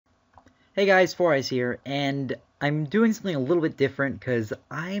Hey guys, 4Eyes here, and I'm doing something a little bit different because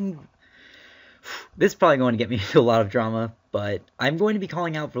this is probably going to get me into a lot of drama, but I'm going to be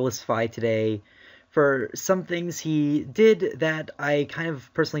calling out Verlisify today for some things he did that I kind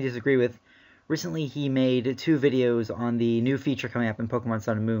of personally disagree with. Recently, he made 2 videos on the new feature coming up in Pokemon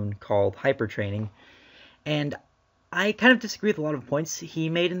Sun and Moon called Hyper Training, and I kind of disagree with a lot of points he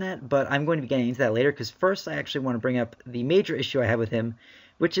made in that, but I'm going to be getting into that later, because first I actually want to bring up the major issue I have with him,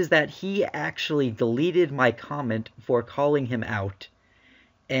 which is that he actually deleted my comment for calling him out.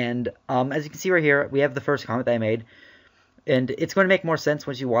 And as you can see right here, we have the first comment that I made, and it's going to make more sense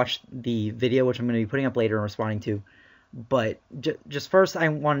once you watch the video, which I'm going to be putting up later and responding to. But just first, I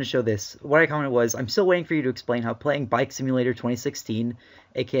wanted to show this. What I commented was, I'm still waiting for you to explain how playing Bike Simulator 2016,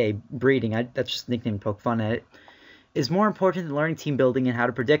 aka breeding, that's just nicknamed poke fun at it, is more important than learning team building and how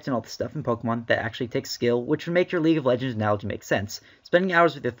to predict and all the stuff in Pokemon that actually takes skill, which would make your League of Legends analogy make sense. Spending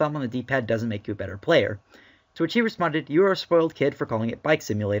hours with your thumb on the D-pad doesn't make you a better player. To which he responded, "You are a spoiled kid for calling it Bike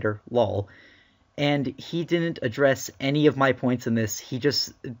Simulator, lol." And he didn't address any of my points in this, he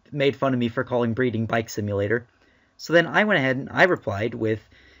just made fun of me for calling breeding Bike Simulator. So then I went ahead and I replied with,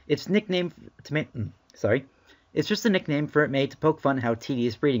 it's just a nickname for it made to poke fun how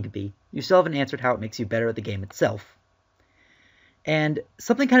tedious breeding could be. You still haven't answered how it makes you better at the game itself. And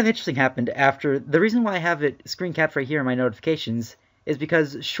something kind of interesting happened after. The reason why I have it screen capped right here in my notifications is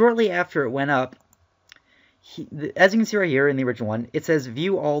because shortly after it went up, as you can see right here in the original one, it says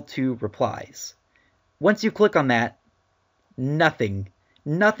view all to replies. Once you click on that, nothing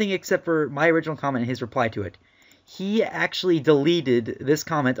except for my original comment and his reply to it. He actually deleted this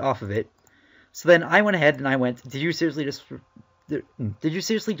comment off of it. So then I went ahead and I went, did you seriously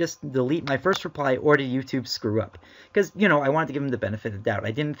just delete my first reply, or did YouTube screw up? Because, you know, I wanted to give him the benefit of the doubt.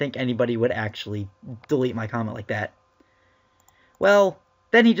 I didn't think anybody would actually delete my comment like that. Well,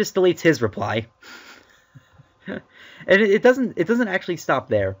 then he just deletes his reply. And it doesn't actually stop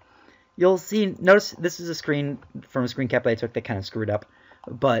there. You'll see, notice this is a screen from a screen cap that I took that kind of screwed up.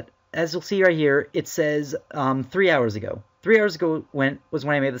 But as you'll see right here, it says 3 hours ago. 3 hours ago was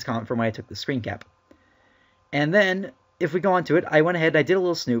when I made this comment from when I took the screen cap. And then, if we go on to it, I went ahead and I did a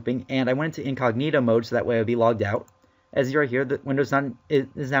little snooping, and I went into incognito mode so that way I would be logged out. As you right here, the Windows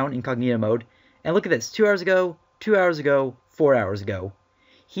is now in incognito mode. And look at this, 2 hours ago, 2 hours ago, 4 hours ago.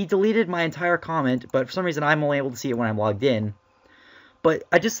 He deleted my entire comment, but for some reason I'm only able to see it when I'm logged in. But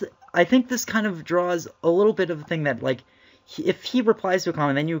I think this kind of draws a little bit of a thing that, like, if he replies to a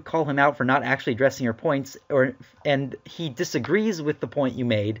comment, then you call him out for not actually addressing your points, and he disagrees with the point you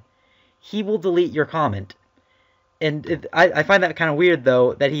made, he will delete your comment. And I find that kind of weird,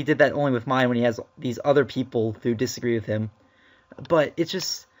 though, that he did that only with mine when he has these other people who disagree with him. But it's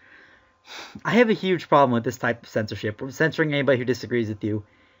just, I have a huge problem with this type of censorship, censoring anybody who disagrees with you.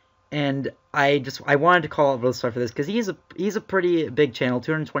 And I wanted to call out Verlisify for this, because he's a pretty big channel,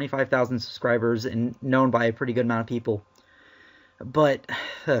 225,000 subscribers, and known by a pretty good amount of people. But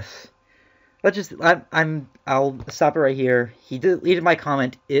I'll stop it right here. He deleted my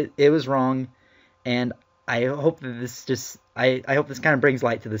comment. It was wrong, and I hope that this I hope this kind of brings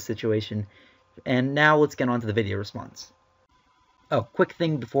light to this situation. And now let's get on to the video response. Oh, quick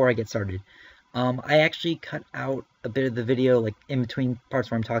thing before I get started. I actually cut out a bit of the video, like in between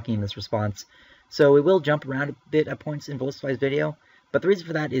parts where I'm talking in this response, so it will jump around a bit at points in Verlisify's video. But the reason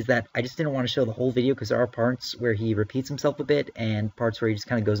for that is that I just didn't want to show the whole video, because there are parts where he repeats himself a bit and parts where he just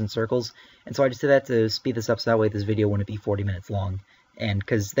kind of goes in circles. And so I just did that to speed this up so that way this video wouldn't be 40 minutes long. And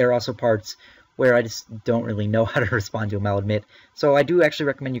because there are also parts where I just don't really know how to respond to him, I'll admit. So I do actually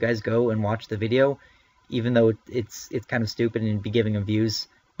recommend you guys go and watch the video, even though it's kind of stupid and be giving him views.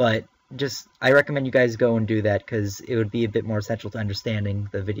 But I recommend you guys go and do that, because it would be a bit more essential to understanding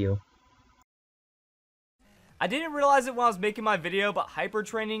the video. I didn't realize it when I was making my video, but hyper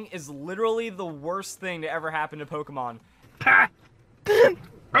training is literally the worst thing to ever happen to Pokemon.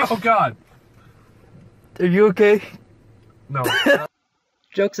 Oh god! Are you okay? No.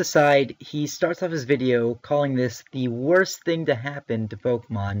 Jokes aside, he starts off his video calling this the worst thing to happen to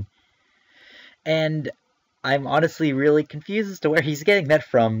Pokemon. And I'm honestly really confused as to where he's getting that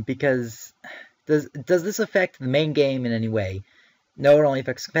from, because does this affect the main game in any way? No, it only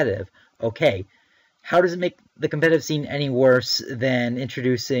affects competitive. Okay. How does it make the competitive scene any worse than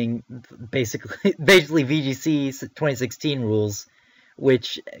introducing basically VGC 2016 rules,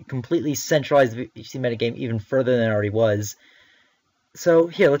 which completely centralized the VGC metagame even further than it already was? So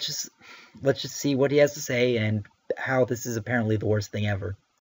here, let's just see what he has to say and how this is apparently the worst thing ever.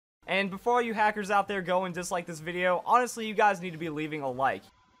 And before all you hackers out there go and dislike this video, honestly, you guys need to be leaving a like.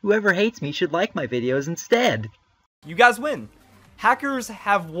 Whoever hates me should like my videos instead. You guys win. Hackers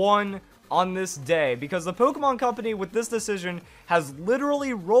have won on this day, because the Pokemon Company with this decision has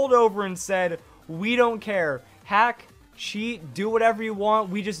literally rolled over and said, we don't care. Hack, cheat, do whatever you want.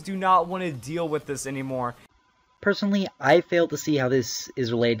 We just do not want to deal with this anymore. Personally, I fail to see how this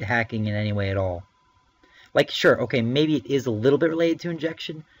is related to hacking in any way at all. Like, sure, okay, maybe it is a little bit related to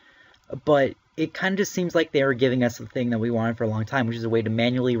injection, but it kind of just seems like they were giving us the thing that we wanted for a long time, which is a way to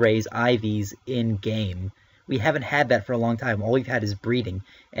manually raise IVs in-game. We haven't had that for a long time. All we've had is breeding,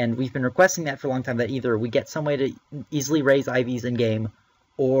 and we've been requesting that for a long time, that either we get some way to easily raise IVs in-game,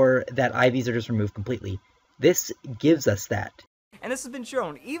 or that IVs are just removed completely. This gives us that. And this has been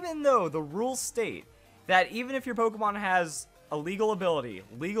shown, even though the rules state that even if your Pokemon has a legal ability,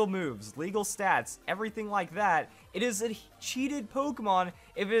 legal moves, legal stats, everything like that, it is a cheated Pokemon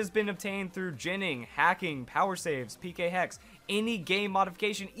if it has been obtained through ginning, hacking, power saves, PK Hex, any game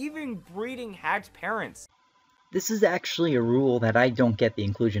modification, even breeding hacked parents. This is actually a rule that I don't get the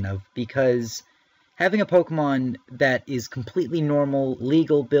inclusion of, because having a Pokemon that is completely normal,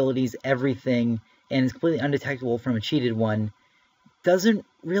 legal abilities, everything, and is completely undetectable from a cheated one doesn't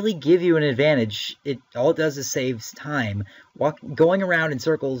really give you an advantage. All it does is saves time. Going around in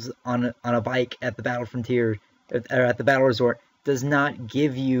circles on a bike at the Battle Frontier, or at the Battle Resort, does not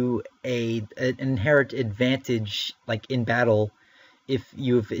give you an inherent advantage, like in battle, if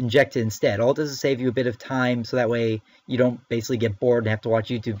you've injected instead. All it does is save you a bit of time, so that way you don't basically get bored and have to watch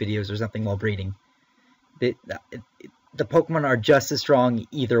YouTube videos or something while breeding. The Pokemon are just as strong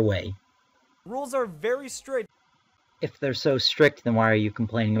either way. Rules are very strict. If they're so strict, then why are you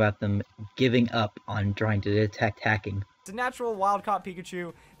complaining about them giving up on trying to detect hacking? It's a natural wild-caught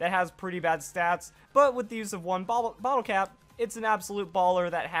Pikachu that has pretty bad stats, but with the use of one bottle cap, it's an absolute baller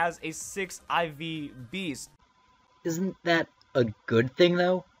that has a 6 IV beast. Isn't that a good thing,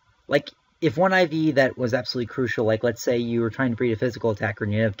 though? Like, if one IV that was absolutely crucial, like let's say you were trying to breed a physical attacker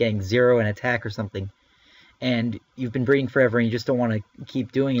and you end up getting 0 in attack or something, and you've been breeding forever and you just don't want to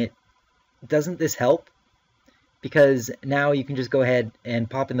keep doing it, doesn't this help? Because now you can just go ahead and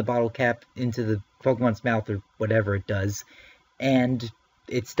pop in the bottle cap into the Pokemon's mouth or whatever it does, and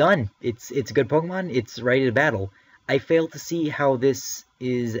it's done. It's a good Pokemon. It's ready to battle. I fail to see how this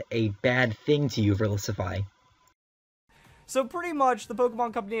is a bad thing to you, Verlisify. So pretty much, the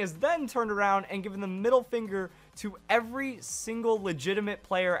Pokemon Company has then turned around and given the middle finger to every single legitimate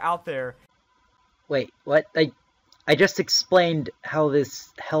player out there. Wait, what? I just explained how this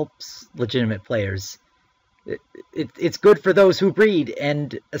helps legitimate players. It's good for those who breed,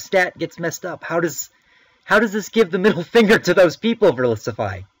 and a stat gets messed up. How does this give the middle finger to those people,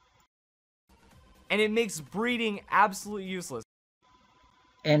 Verlisify? And it makes breeding absolutely useless.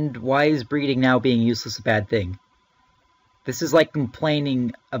 And why is breeding now being useless a bad thing? This is like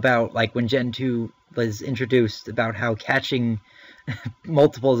complaining about, like, when Gen 2 was introduced, about how catching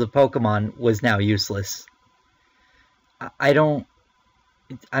multiples of Pokemon was now useless. I don't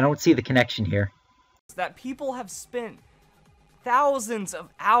see the connection here. That people have spent thousands of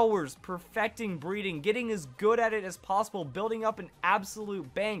hours perfecting breeding, getting as good at it as possible, building up an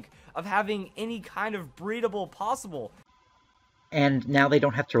absolute bank of having any kind of breedable possible. And now they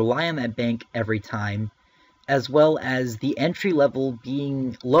don't have to rely on that bank every time, as well as the entry level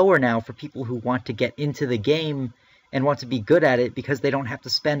being lower now for people who want to get into the game and want to be good at it, because they don't have to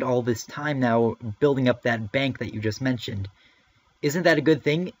spend all this time now building up that bank that you just mentioned. Isn't that a good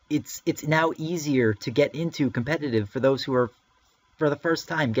thing? It's now easier to get into competitive for those who are, for the first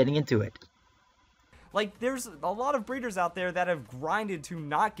time, getting into it. Like, there's a lot of breeders out there that have grinded to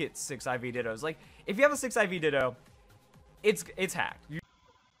not get 6 IV Dittos. Like, if you have a 6 IV Ditto, it's hacked.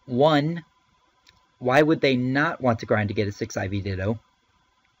 One, why would they not want to grind to get a 6 IV Ditto?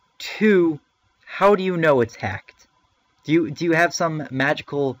 Two, how do you know it's hacked? Do you have some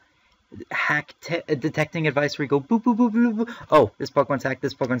magical hack detecting advice where you go boop boop boop boop boop? Oh, this Pokemon's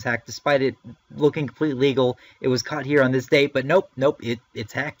hacked, despite it looking completely legal. It was caught here on this date, but nope,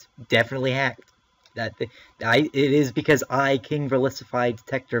 it's hacked. Definitely hacked. It is because I, King Verlisify,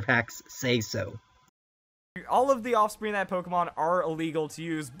 Detector of Hacks, say so. All of the offspring of that Pokemon are illegal to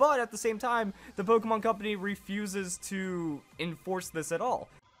use, but at the same time, the Pokemon Company refuses to enforce this at all.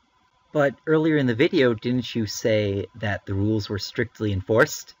 But earlier in the video, didn't you say that the rules were strictly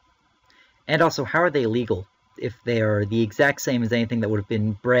enforced? And also, how are they illegal if they are the exact same as anything that would have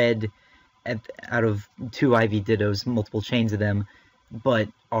been bred out of 2 IV Dittos, multiple chains of them, but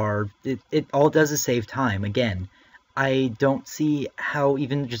it all does is save time. Again, I don't see how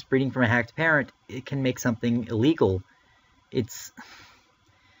even just breeding from a hacked parent, it can make something illegal. It's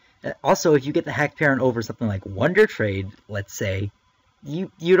also, if you get the hacked parent over something like Wonder Trade, let's say,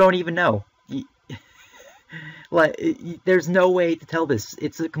 you don't even know. Like, there's no way to tell this.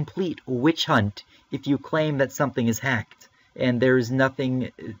 It's a complete witch hunt if you claim that something is hacked, and there's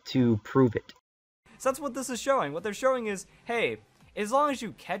nothing to prove it. So that's what this is showing. What they're showing is, hey, as long as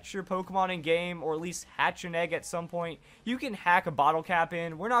you catch your Pokemon in game, or at least hatch an egg at some point, you can hack a bottle cap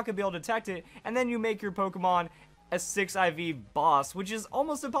in, we're not going to be able to detect it, and then you make your Pokemon a 6 IV boss, which is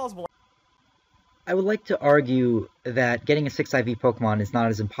almost impossible. I would like to argue that getting a 6 IV Pokemon is not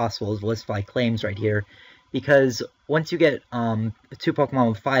as impossible as Verlisify claims right here, because once you get 2 Pokemon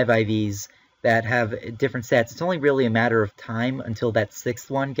with 5 IVs that have different stats, it's only really a matter of time until that 6th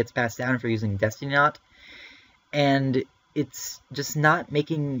one gets passed down if you're using Destiny Knot, and it's just not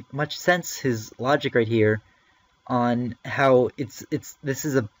making much sense, his logic right here, on how this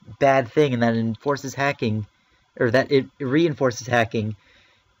is a bad thing and that it enforces hacking, or that it reinforces hacking,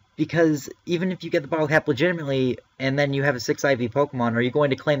 because even if you get the bottle cap legitimately and then you have a 6 IV Pokemon, are you going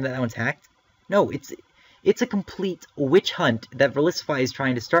to claim that that one's hacked? No, it's a complete witch hunt that Verlisify is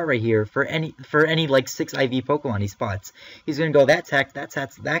trying to start right here for any like 6 IV Pokemon he spots. He's going to go, that's hacked, that's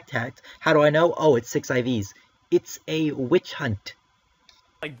hacked, that's hacked. How do I know? Oh, it's 6 IVs. It's a witch hunt.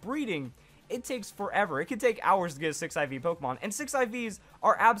 Like breeding, it takes forever. It could take hours to get a 6 IV Pokemon, and 6 IVs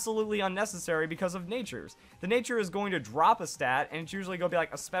are absolutely unnecessary because of natures. The nature is going to drop a stat, and it's usually going to be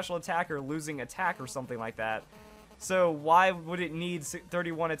like a special attack or losing attack or something like that. So why would it need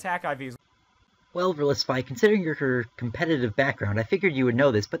 31 attack IVs? Well, Verlisify, considering your competitive background, I figured you would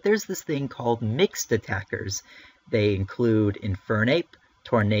know this, but there's this thing called mixed attackers. They include Infernape,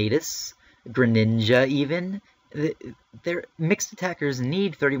 Tornadus, Greninja even. Their mixed attackers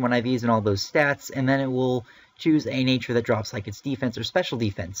need 31 IVs and all those stats, and then it will choose a nature that drops like its defense or special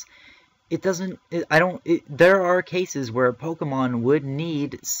defense. There are cases where a Pokemon would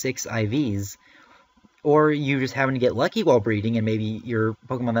need 6 IVs, or you just happen to get lucky while breeding, and maybe your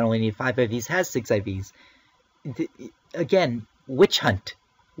Pokemon that only needs 5 IVs has 6 IVs. Again, witch hunt.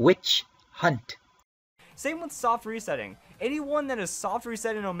 Witch hunt. Same with soft resetting. Anyone that is soft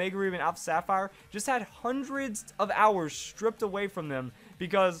resetting Omega Ruby and Alpha Sapphire just had hundreds of hours stripped away from them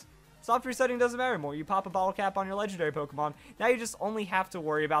because soft resetting doesn't matter anymore. You pop a bottle cap on your legendary Pokemon, now you just only have to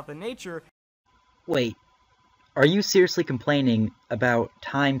worry about the nature. Wait, are you seriously complaining about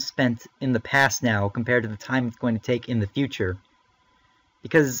time spent in the past now compared to the time it's going to take in the future?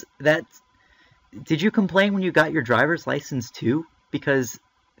 Because did you complain when you got your driver's license too? Because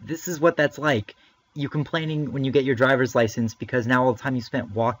this is what that's like. You complaining when you get your driver's license because now all the time you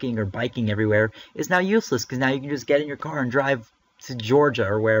spent walking or biking everywhere is now useless because now you can just get in your car and drive to Georgia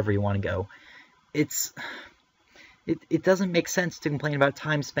or wherever you want to go. It doesn't make sense to complain about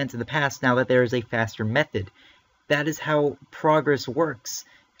time spent in the past now that there is a faster method. That is how progress works.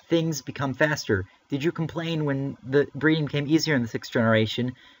 Things become faster. Did you complain when the breeding became easier in the 6th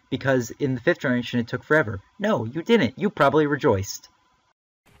generation because in the 5th generation it took forever? No, you didn't. You probably rejoiced.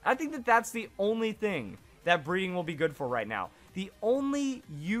 I think that that's the only thing that breeding will be good for right now. The only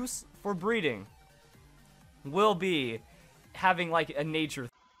use for breeding will be having like a nature.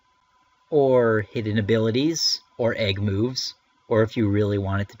 Or hidden abilities, or egg moves, or if you really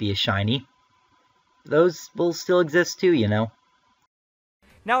want it to be a shiny. Those will still exist too, you know.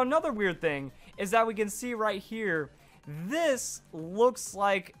 Now another weird thing is that we can see right here, this looks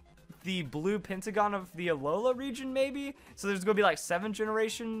like the blue pentagon of the Alola region, maybe? So there's going to be like 7th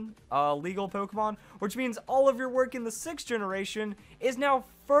generation legal Pokemon, which means all of your work in the 6th generation is now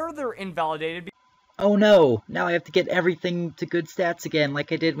further invalidated. Oh no, now I have to get everything to good stats again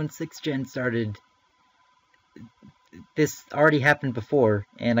like I did when 6th gen started. This already happened before,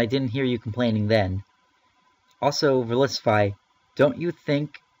 and I didn't hear you complaining then. Also, Verlisify, don't you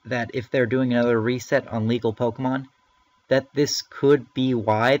think that if they're doing another reset on legal Pokemon, that this could be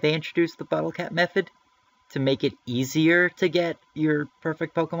why they introduced the bottle cap method? To make it easier to get your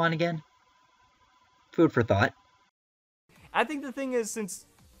perfect Pokemon again? Food for thought. I think the thing is, since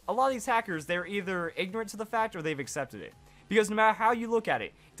a lot of these hackers, they're either ignorant to the fact or they've accepted it. Because no matter how you look at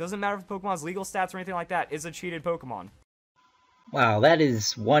it, doesn't matter if the Pokemon's legal stats or anything like that, it's a cheated Pokemon. Wow, that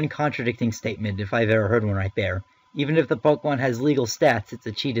is one contradicting statement if I've ever heard one right there. Even if the Pokemon has legal stats, it's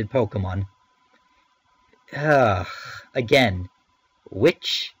a cheated Pokemon. Again,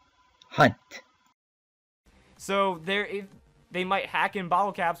 witch hunt. So they might hack in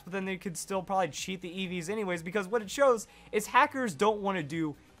bottle caps, but then they could still probably cheat the EVs anyways, because what it shows is hackers don't want to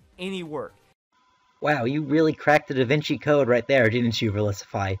do any work. Wow, you really cracked the Da Vinci Code right there, didn't you,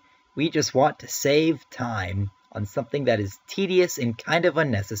 Verlisify? We just want to save time on something that is tedious and kind of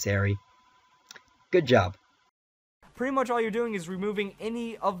unnecessary. Good job. Pretty much all you're doing is removing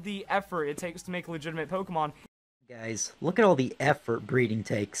any of the effort it takes to make a legitimate Pokemon. Guys, look at all the effort breeding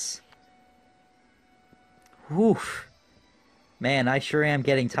takes. Whew. Man, I sure am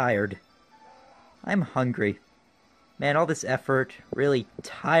getting tired. I'm hungry. Man, all this effort really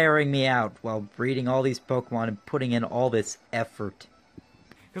tiring me out while breeding all these Pokemon and putting in all this effort.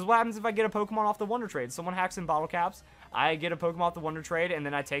 Because what happens if I get a Pokemon off the Wonder Trade? Someone hacks in bottle caps, I get a Pokemon off the Wonder Trade, and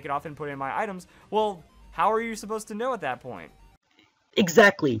then I take it off and put it in my items. Well, how are you supposed to know at that point?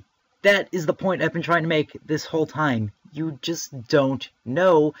 Exactly. That is the point I've been trying to make this whole time. You just don't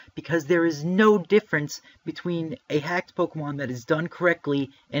know, because there is no difference between a hacked Pokemon that is done correctly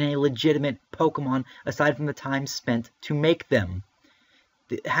and a legitimate Pokemon, aside from the time spent to make them.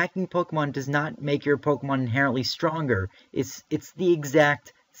 The hacking Pokemon does not make your Pokemon inherently stronger. It's the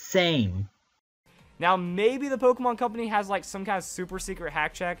exact same. Now, maybe the Pokemon Company has like some kind of super secret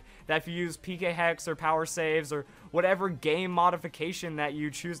hack check that if you use PK Hex or Power Saves or whatever game modification that you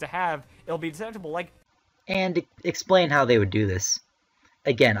choose to have, it'll be detectable. And explain how they would do this.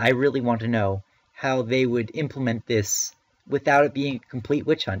 Again, I really want to know how they would implement this without it being a complete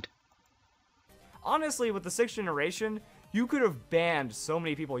witch hunt. Honestly, with the 6th generation, you could have banned so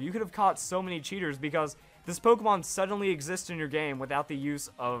many people. You could have caught so many cheaters because this Pokemon suddenly exists in your game without the use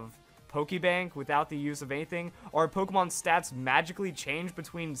of Pokebank, without the use of anything, or Pokemon stats magically change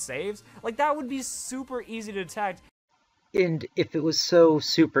between saves. Like, that would be super easy to detect. And if it was so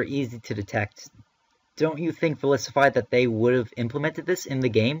super easy to detect, don't you think Verlisify that they would have implemented this in the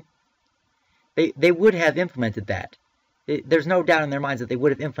game? They would have implemented that. There's no doubt in their minds that they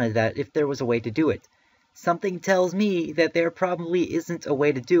would have implemented that if there was a way to do it. Something tells me that there probably isn't a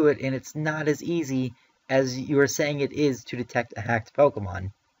way to do it, and it's not as easy as you are saying it is to detect a hacked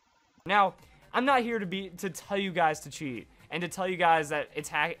Pokemon. Now, I'm not here to tell you guys to cheat and to tell you guys that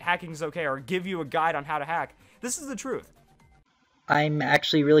hacking is okay or give you a guide on how to hack. This is the truth. I'm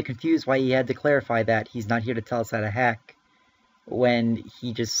actually really confused why he had to clarify that he's not here to tell us how to hack when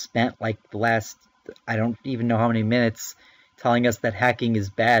he just spent like the last, I don't even know how many minutes, telling us that hacking is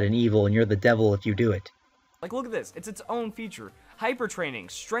bad and evil and you're the devil if you do it. Like, look at this. It's its own feature. Hyper training.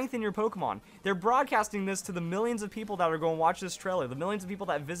 Strengthen your Pokemon. They're broadcasting this to the millions of people that are going to watch this trailer, the millions of people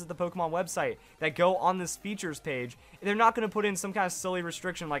that visit the Pokemon website, that go on this features page. They're not going to put in some kind of silly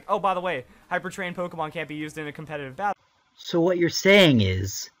restriction like, oh, by the way, hyper trained Pokemon can't be used in a competitive battle. So what you're saying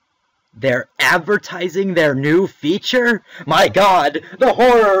is, they're advertising their new feature? My god, the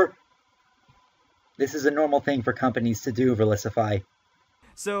horror! This is a normal thing for companies to do, Verlisify.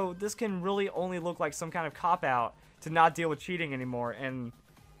 So this can really only look like some kind of cop-out to not deal with cheating anymore, and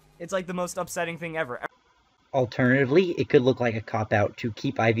it's like the most upsetting thing ever. Alternatively, it could look like a cop-out to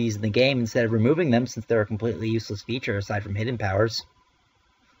keep IVs in the game instead of removing them, since they're a completely useless feature aside from hidden powers.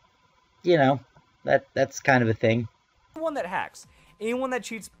 You know, that's kind of a thing. Anyone that hacks, anyone that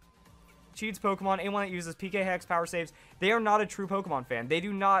cheats Pokemon, anyone that uses PK Hex, Power Saves, they are not a true Pokemon fan. They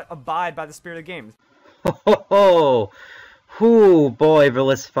do not abide by the spirit of the game. Ho ho ho! Whew, boy,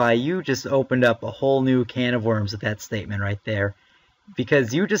 Verlisify, you just opened up a whole new can of worms with that statement right there.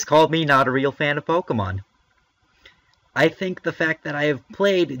 Because you just called me not a real fan of Pokemon. I think the fact that I have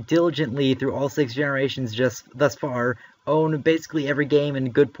played diligently through all 6 generations just thus far, own basically every game and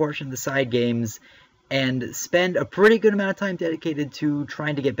a good portion of the side games, and spend a pretty good amount of time dedicated to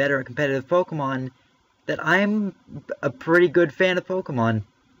trying to get better at competitive Pokemon, that I'm a pretty good fan of Pokemon.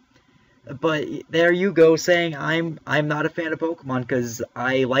 But there you go, saying I'm not a fan of Pokemon because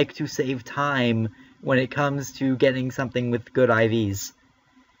I like to save time when it comes to getting something with good IVs.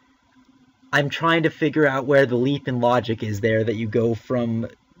 I'm trying to figure out where the leap in logic is there that you go from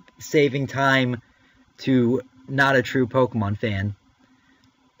saving time to not a true Pokemon fan.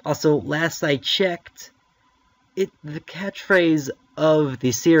 Also, last I checked, the catchphrase of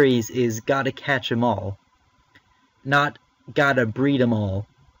the series is gotta catch 'em all, not gotta breed 'em all.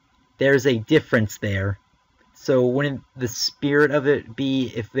 There's a difference there. So wouldn't the spirit of it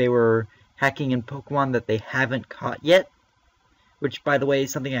be if they were hacking in Pokemon that they haven't caught yet? Which, by the way,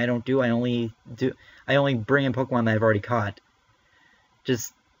 is something I don't do. I only bring in Pokemon that I've already caught.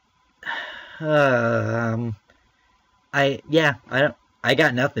 Just, I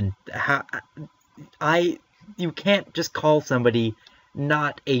got nothing. You can't just call somebody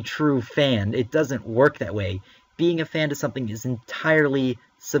not a true fan. It doesn't work that way. Being a fan of something is entirely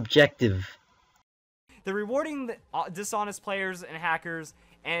subjective. They're rewarding the dishonest players and hackers,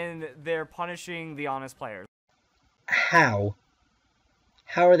 and they're punishing the honest players. How?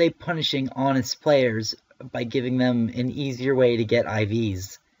 How are they punishing honest players by giving them an easier way to get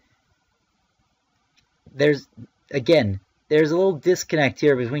IVs? There's a little disconnect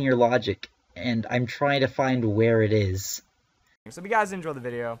here between your logic, and I'm trying to find where it is. So if you guys enjoyed the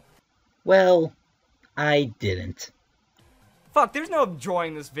video. Well, I didn't. Fuck, there's no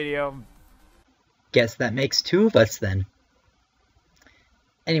enjoying this video. guess that makes 2 of us then.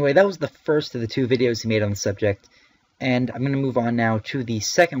 Anyway, that was the first of the 2 videos he made on the subject, and I'm going to move on now to the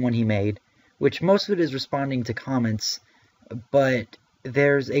second one he made, which most of it is responding to comments, but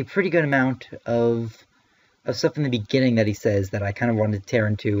there's a pretty good amount of stuff in the beginning that he says that I kind of wanted to tear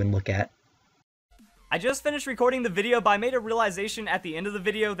into and look at. I just finished recording the video, but I made a realization at the end of the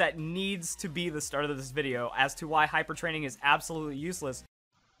video that needs to be the start of this video as to why hypertraining is absolutely useless.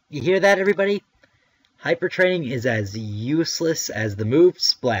 You hear that, everybody? Hypertraining is as useless as the move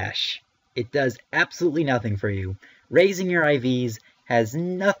Splash. It does absolutely nothing for you. Raising your IVs has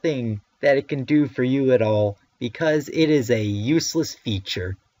nothing that it can do for you at all, because it is a useless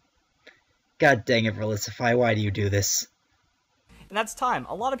feature. God dang it, Verlisify, why do you do this? And that's time.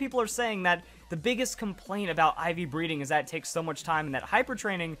 A lot of people are saying that the biggest complaint about IV breeding is that it takes so much time and that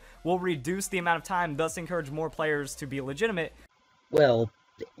hypertraining will reduce the amount of time, thus encourage more players to be legitimate. Well,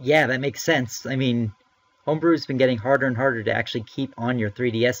 yeah, that makes sense. I mean, Homebrew's been getting harder and harder to actually keep on your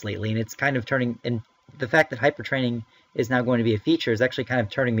 3DS lately, and it's kind of turning, and the fact that hypertraining is now going to be a feature is actually kind of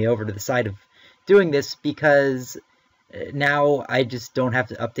turning me over to the side of doing this, because now I just don't have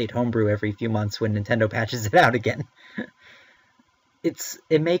to update Homebrew every few months when Nintendo patches it out again.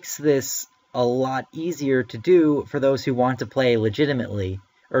 It makes this a lot easier to do for those who want to play legitimately,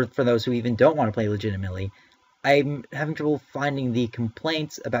 or for those who even don't want to play legitimately. I'm having trouble finding the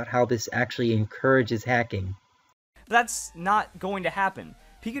complaints about how this actually encourages hacking. That's not going to happen.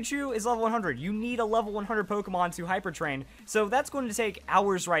 Pikachu is level 100. You need a level 100 Pokemon to hypertrain, so that's going to take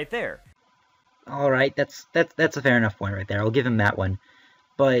hours right there. Alright, that's a fair enough point right there. I'll give him that one.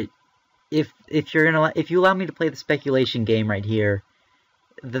 But if you allow me to play the speculation game right here,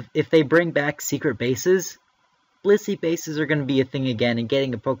 if they bring back secret bases, Blissey bases are going to be a thing again, and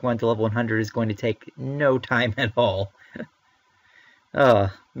getting a Pokemon to level 100 is going to take no time at all.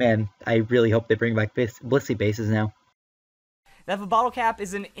 Oh, man, I really hope they bring back Blissey bases now. That if a bottle cap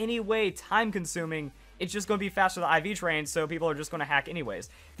is in any way time-consuming, it's just going to be faster than IV train, so people are just going to hack anyways.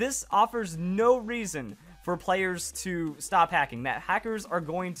 This offers no reason for players to stop hacking. That hackers are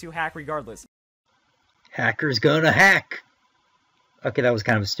going to hack regardless. Hackers gonna hack! Okay, that was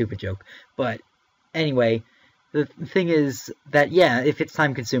kind of a stupid joke. But anyway, the thing is that, yeah, if it's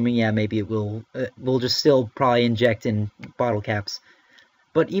time-consuming, yeah, maybe it will. We'll just still probably inject in bottle caps.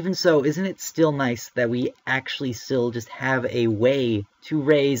 But even so, isn't it still nice that we actually still just have a way to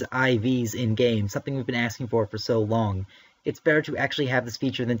raise IVs in-game, something we've been asking for so long? It's better to actually have this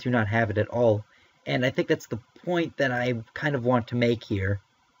feature than to not have it at all. And I think that's the point that I kind of want to make here.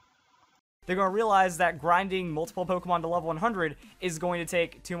 They're going to realize that grinding multiple Pokemon to level 100 is going to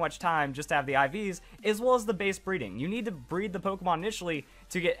take too much time just to have the IVs, as well as the base breeding. You need to breed the Pokemon initially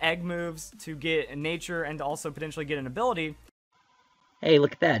to get egg moves, to get nature, and to also potentially get an ability. Hey,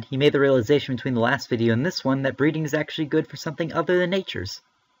 look at that. He made the realization between the last video and this one that breeding is actually good for something other than nature's.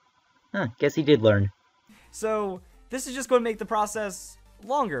 Huh, guess he did learn. So, this is just going to make the process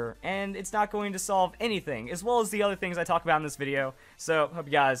longer, and it's not going to solve anything, as well as the other things I talk about in this video. So, hope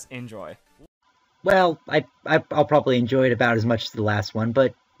you guys enjoy. Well, I'll probably enjoy it about as much as the last one,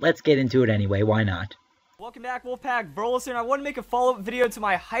 but let's get into it anyway, why not? Welcome back, Wolfpack. Verlis here, and I want to make a follow-up video to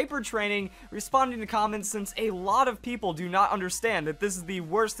my hyper training, responding to comments, since a lot of people do not understand that this is the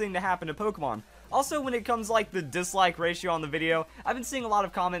worst thing to happen to Pokemon. Also, when it comes like the dislike ratio on the video, I've been seeing a lot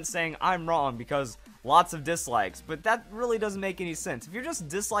of comments saying I'm wrong because lots of dislikes, but that really doesn't make any sense. If you're just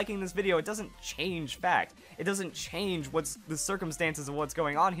disliking this video, it doesn't change fact. It doesn't change what's the circumstances of what's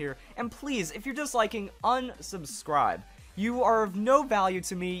going on here. And please, if you're disliking, unsubscribe. You are of no value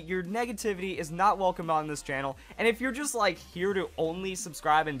to me, your negativity is not welcome on this channel, and if you're just like here to only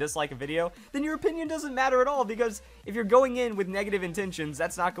subscribe and dislike a video, then your opinion doesn't matter at all, because if you're going in with negative intentions,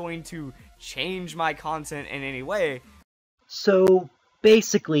 that's not going to change my content in any way. So,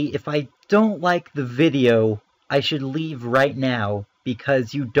 basically, if I don't like the video, I should leave right now,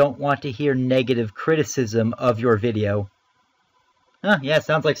 because you don't want to hear negative criticism of your video. Huh, yeah,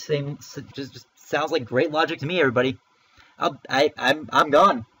 sounds like just sounds like great logic to me, everybody. I'm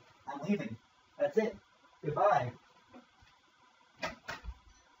gone. I'm leaving. That's it. Goodbye.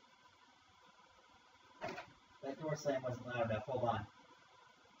 That door slam wasn't loud enough. Hold on.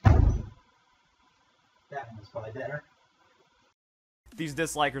 That one was probably better. These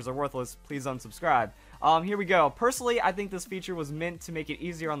dislikers are worthless. Please unsubscribe. Here we go. Personally, I think this feature was meant to make it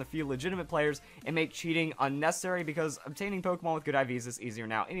easier on the few legitimate players and make cheating unnecessary, because obtaining Pokemon with good IVs is easier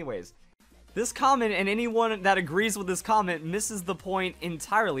now anyways. This comment, and anyone that agrees with this comment, misses the point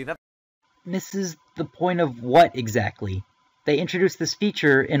entirely. Misses the point of what exactly? They introduced this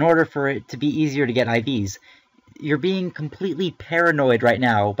feature in order for it to be easier to get IVs. You're being completely paranoid right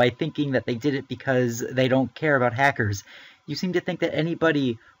now by thinking that they did it because they don't care about hackers. You seem to think that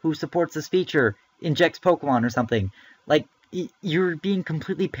anybody who supports this feature injects Pokemon or something. Like, you're being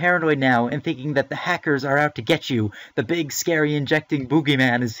completely paranoid now and thinking that the hackers are out to get you. The big, scary, injecting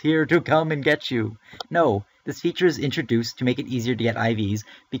boogeyman is here to come and get you. No, this feature is introduced to make it easier to get IVs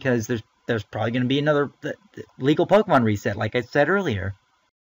because there's probably going to be another legal Pokemon reset, like I said earlier.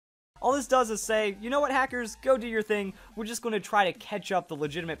 All this does is say, you know what, hackers, go do your thing. We're just going to try to catch up the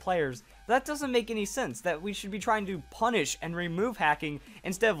legitimate players. That doesn't make any sense, that we should be trying to punish and remove hacking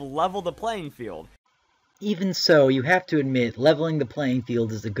instead of level the playing field. Even so, you have to admit, leveling the playing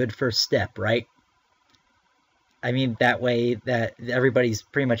field is a good first step, right? I mean, that way that everybody's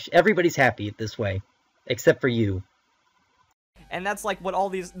happy this way, except for you. And that's like what all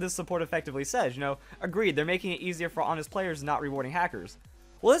this support effectively says, you know? Agreed, they're making it easier for honest players, not rewarding hackers.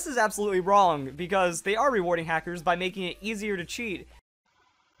 Well, this is absolutely wrong, because they are rewarding hackers by making it easier to cheat.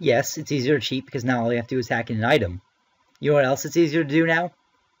 Yes, it's easier to cheat because now all you have to do is hack in an item. You know what else it's easier to do now?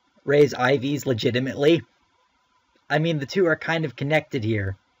 Raise IVs legitimately. I mean, the two are kind of connected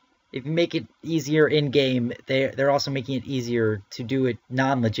here. If you make it easier in-game, they're also making it easier to do it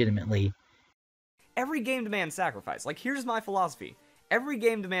non-legitimately. Every game demands sacrifice. Like, here's my philosophy. Every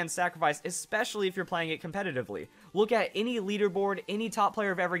game demands sacrifice, especially if you're playing it competitively. Look at any leaderboard, any top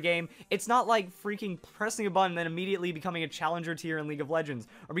player of every game. It's not like freaking pressing a button and then immediately becoming a challenger tier in League of Legends,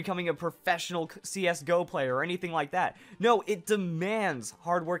 or becoming a professional CSGO player, or anything like that. No, it demands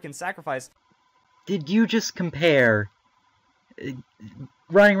hard work and sacrifice. Did you just compare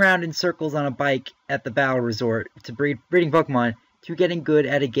running around in circles on a bike at the Battle Resort to breeding Pokemon to getting good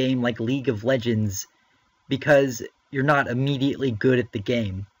at a game like League of Legends because you're not immediately good at the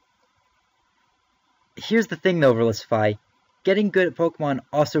game? Here's the thing though, Verlisify. Getting good at Pokemon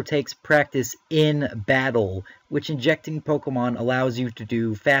also takes practice in battle, which injecting Pokemon allows you to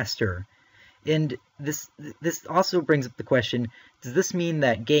do faster. And this also brings up the question, does this mean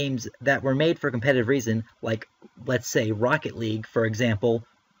that games that were made for a competitive reason, like, let's say, Rocket League, for example,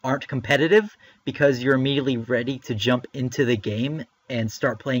 aren't competitive because you're immediately ready to jump into the game and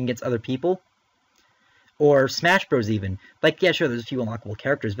start playing against other people? Or Smash Bros. Even. Like, yeah, sure, there's a few unlockable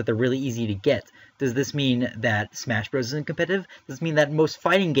characters, but they're really easy to get. Does this mean that Smash Bros. Isn't competitive? Does this mean that most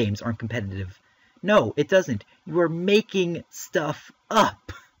fighting games aren't competitive? No, it doesn't. You are making stuff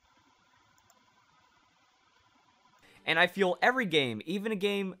up. And I feel every game, even a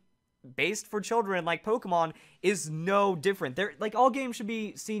game based for children like Pokemon, is no different. Like, all games should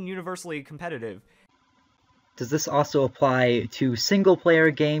be seen universally competitive. Does this also apply to single-player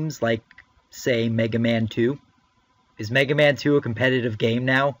games like, say, Mega Man 2? Is Mega Man 2 a competitive game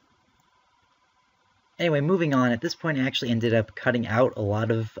now? Anyway, moving on, at this point I actually ended up cutting out a lot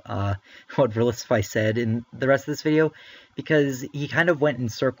of what Verlisify said in the rest of this video, because he kind of went in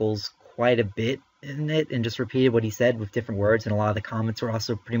circles quite a bit in it and just repeated what he said with different words, and a lot of the comments were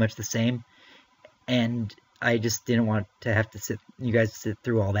also pretty much the same. And I just didn't want to have to you guys sit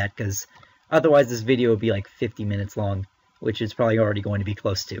through all that, because otherwise this video would be like 50 minutes long, which is probably already going to be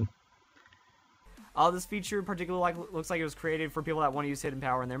close to. This feature in particular looks like it was created for people that want to use hidden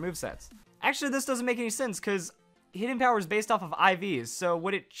power in their movesets. Actually, this doesn't make any sense, because hidden power is based off of IVs, so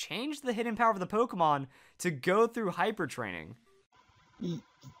would it change the hidden power of the Pokemon to go through hyper training?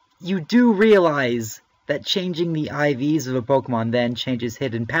 You do realize that changing the IVs of a Pokemon then changes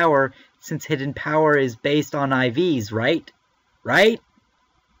hidden power, since hidden power is based on IVs, right? Right?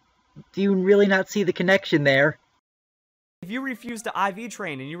 Do you really not see the connection there? If you refuse to IV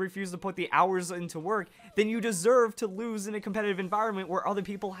train and you refuse to put the hours into work, then you deserve to lose in a competitive environment where other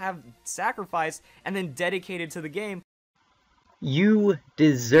people have sacrificed and then dedicated to the game. You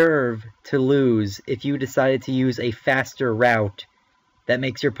deserve to lose if you decided to use a faster route that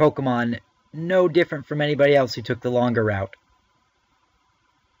makes your Pokemon no different from anybody else who took the longer route.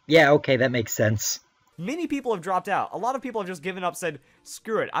 Yeah, okay, that makes sense. Many people have dropped out. A lot of people have just given up, said,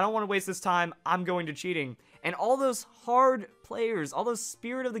 screw it, I don't want to waste this time, I'm going to cheating. And all those hard players, all those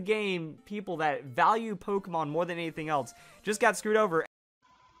spirit of the game people that value Pokemon more than anything else, just got screwed over.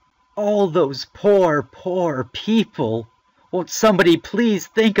 All those poor, poor people. Won't somebody please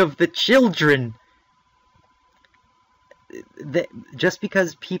think of the children? Just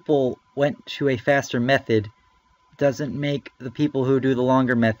because people went to a faster method doesn't make the people who do the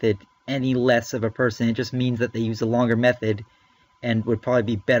longer method any less of a person. It just means that they use a longer method and would probably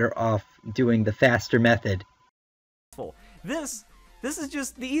be better off doing the faster method. This is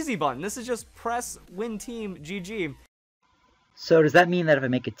just the easy button. This is just press, win team, GG. So does that mean that if I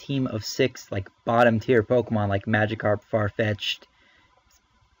make a team of 6, like, bottom tier Pokemon, like Magikarp, Farfetch'd,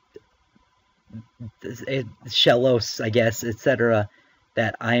 Shellos, I guess, etc.,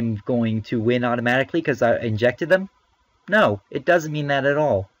 that I'm going to win automatically because I injected them? No, it doesn't mean that at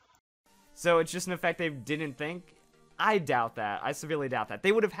all. So it's just an effect they didn't think? I doubt that. I severely doubt that.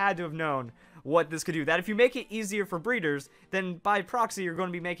 They would have had to have known what this could do. That if you make it easier for breeders, then by proxy you're going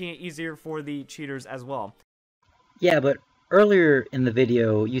to be making it easier for the cheaters as well. Yeah, but earlier in the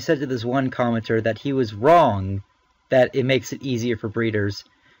video, you said to this one commenter that he was wrong, that it makes it easier for breeders.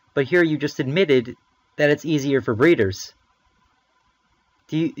 But here you just admitted that it's easier for breeders.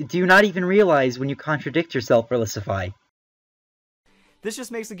 Do you not even realize when you contradict yourself, Verlisify? This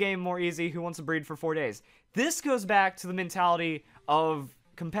just makes the game more easy. Who wants to breed for 4 days? This goes back to the mentality of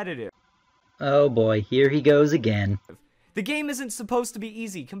competitive. Oh boy, here he goes again. The game isn't supposed to be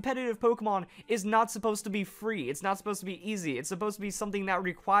easy. Competitive Pokemon is not supposed to be free. It's not supposed to be easy. It's supposed to be something that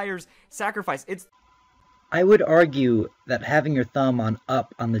requires sacrifice. I would argue that having your thumb on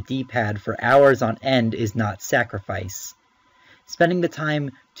up on the D-pad for hours on end is not sacrifice. Spending the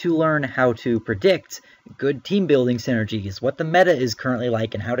time to learn how to predict good team-building synergies, what the meta is currently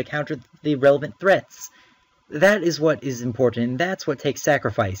like, and how to counter the relevant threats. That is what is important, and that's what takes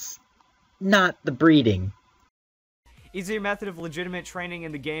sacrifice. Not the breeding. Easier method of legitimate training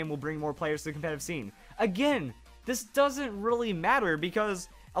in the game will bring more players to the competitive scene. Again, this doesn't really matter because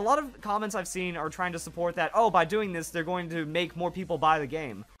a lot of comments I've seen are trying to support that, oh, by doing this, they're going to make more people buy the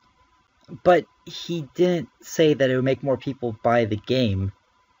game. But he didn't say that it would make more people buy the game.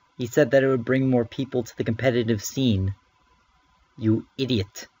 He said that it would bring more people to the competitive scene. You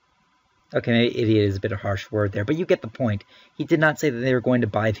idiot. Okay, maybe idiot is a bit of a harsh word there, but you get the point. He did not say that they were going to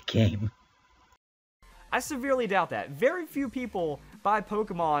buy the game. I severely doubt that. Very few people buy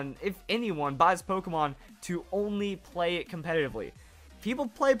Pokemon, if anyone buys Pokemon, to only play it competitively. People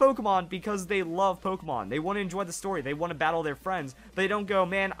play Pokemon because they love Pokemon. They want to enjoy the story. They want to battle their friends. They don't go,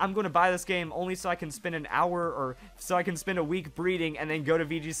 man, I'm going to buy this game only so I can spend an hour or so I can spend a week breeding and then go to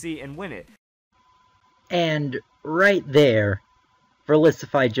VGC and win it. And right there,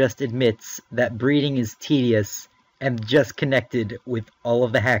 Verlisify just admits that breeding is tedious and just connected with all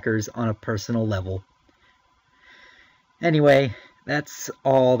of the hackers on a personal level. Anyway, that's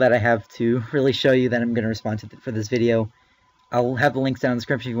all that I have to really show you that I'm going to respond to for this video. I'll have the links down in the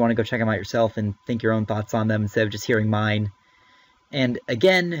description if you want to go check them out yourself and think your own thoughts on them instead of just hearing mine. And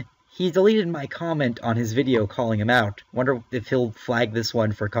again, he deleted my comment on his video calling him out. Wonder if he'll flag this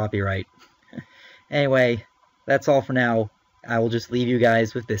one for copyright. Anyway, that's all for now. I will just leave you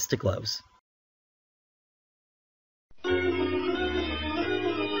guys with this to close.